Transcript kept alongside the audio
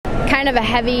kind of a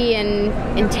heavy and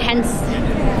intense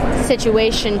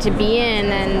situation to be in,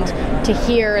 and to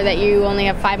hear that you only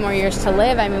have 5 more years to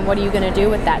live. I mean, what are you going to do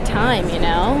with that time, you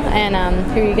know? And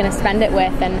who are you going to spend it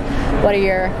with, and what are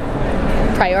your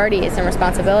priorities and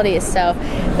responsibilities? So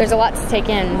there's a lot to take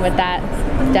in with that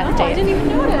death date. I didn't even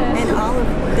notice. And Olive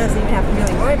doesn't even have to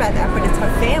really worry about that, but it's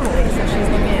her family, so she's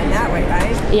looking at it that way,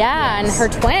 right? Yeah, Yes. and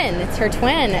her twin. It's her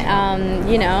twin,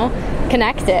 you know,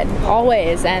 connected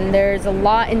always. And there's a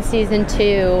lot in season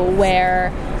 2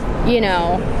 where, you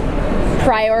know,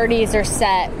 priorities are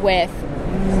set with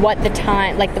what the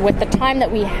time, like with the time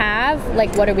that we have,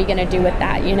 like what are we going to do with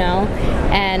that, you know?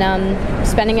 And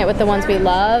spending it with the ones we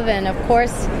love, and of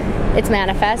course it's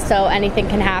manifest, so anything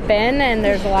can happen, and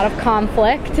there's a lot of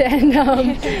conflict, and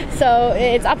so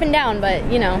it's up and down, but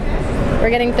you know, we're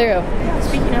getting through.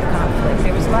 Speaking of conflict,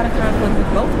 there was a lot of conflict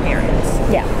with both parents.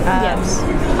 Yeah. Yes.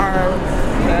 Are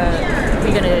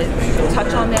we going to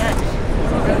touch on that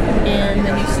in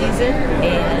the new season,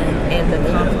 and the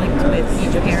conflict with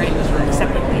each parent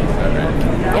separately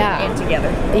and together?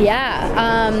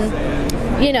 Yeah.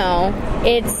 You know,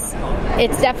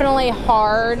 it's definitely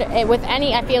hard with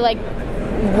any. I feel like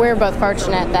we're both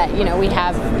fortunate that, you know, we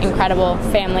have incredible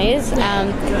families,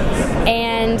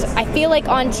 and I feel like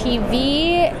on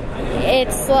TV,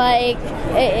 it's like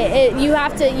you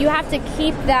have to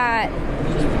keep that.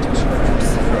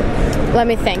 Let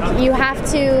me think. You have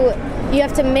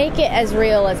to make it as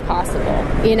real as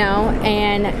possible, you know,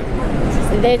 and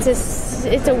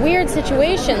it's a weird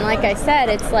situation. Like I said,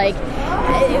 it's like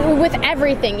with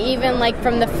everything, even like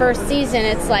from the first season,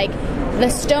 it's like the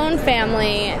Stone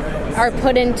family are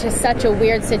put into such a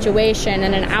weird situation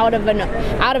and an out of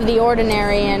the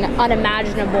ordinary and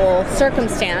unimaginable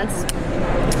circumstance,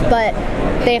 but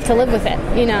they have to live with it,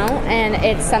 you know, and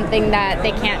it's something that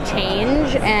they can't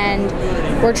change, and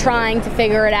we're trying to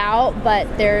figure it out, but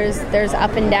there's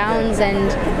up and downs. And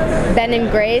Ben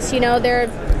and Grace, you know,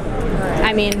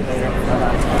 I mean,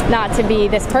 not to be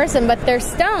this person, but they're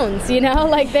stones, you know,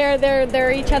 like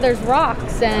they're each other's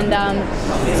rocks, and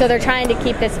so they're trying to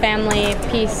keep this family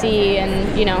PC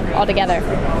and, you know, all together.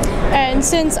 And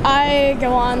since I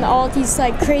go on all these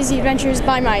like crazy adventures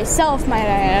by myself, might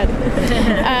I add,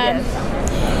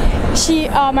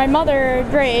 my mother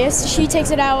Grace, she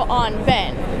takes it out on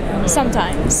Ben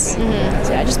sometimes. Mm-hmm.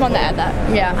 So I just wanted to add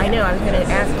that. Yeah, I know. I was going to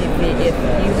ask if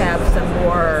you have some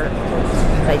more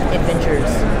like adventures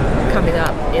coming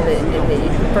up in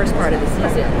the first part of the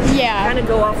season. Yeah. Kind of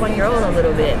go off on your own a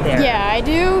little bit there. Yeah, I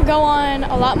do go on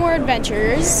a lot more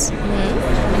adventures.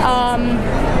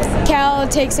 Cal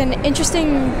takes an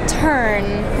interesting turn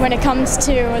when it comes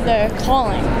to the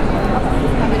calling.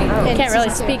 We can't really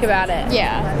speak about it.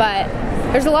 Yeah. But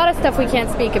there's a lot of stuff we can't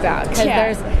speak about, because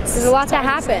there's a lot that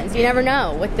happens. You never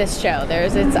know with this show.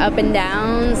 It's up and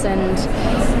downs, and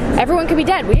everyone could be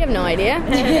dead. We have no idea.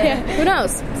 Who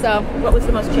knows? So, what was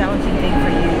the most challenging thing for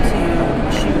you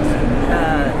to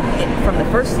shoot from the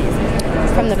first season?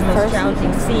 From the most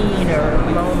challenging scene or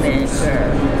moment?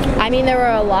 I mean, there were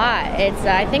a lot.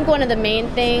 I think one of the main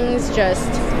things just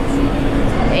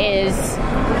is,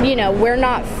 you know, we're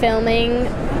not filming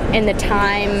in the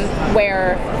time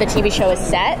where the TV show is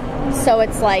set, so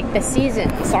it's like the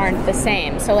seasons aren't the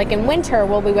same. So like in winter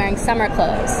we'll be wearing summer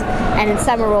clothes, and in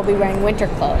summer we'll be wearing winter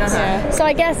clothes. So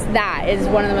I guess that is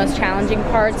one of the most challenging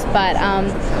parts, but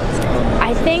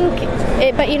I think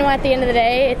but you know, at the end of the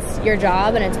day, it's your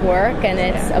job and it's work, and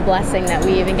it's a blessing that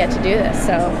we even get to do this.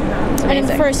 So it's amazing. And in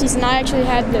the first season, I actually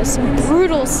had this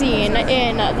brutal scene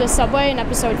in the subway in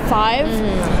episode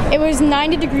 5. It was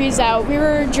 90 degrees out. We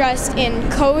were dressed in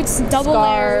coats, double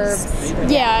layers.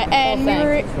 Yeah, and we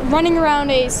were running around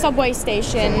a subway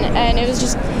station, and it was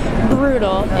just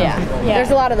brutal. Yeah. There's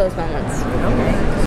a lot of those moments. Okay.